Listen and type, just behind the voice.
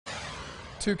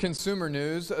To consumer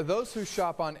news, those who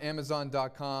shop on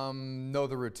Amazon.com know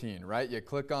the routine, right? You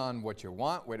click on what you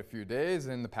want, wait a few days,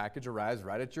 and the package arrives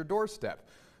right at your doorstep.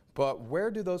 But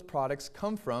where do those products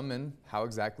come from and how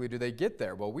exactly do they get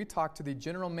there? Well, we talked to the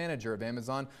general manager of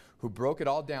Amazon who broke it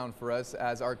all down for us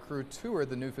as our crew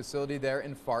toured the new facility there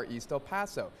in Far East El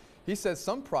Paso. He says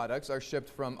some products are shipped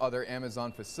from other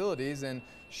Amazon facilities and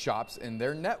shops in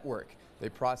their network. They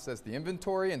process the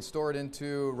inventory and store it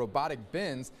into robotic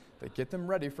bins that get them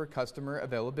ready for customer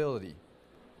availability.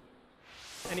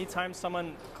 Anytime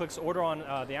someone clicks order on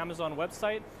the Amazon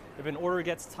website, if an order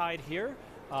gets tied here,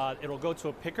 it'll go to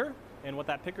a picker, and what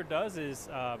that picker does is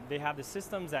they have the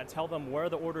systems that tell them where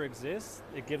the order exists.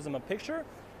 It gives them a picture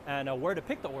and where to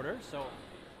pick the order.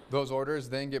 Those orders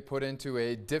then get put into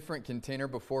a different container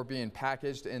before being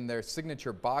packaged in their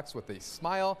signature box with a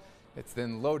smile. It's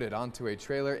then loaded onto a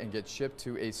trailer and gets shipped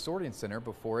to a sorting center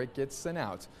before it gets sent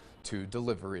out to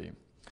delivery.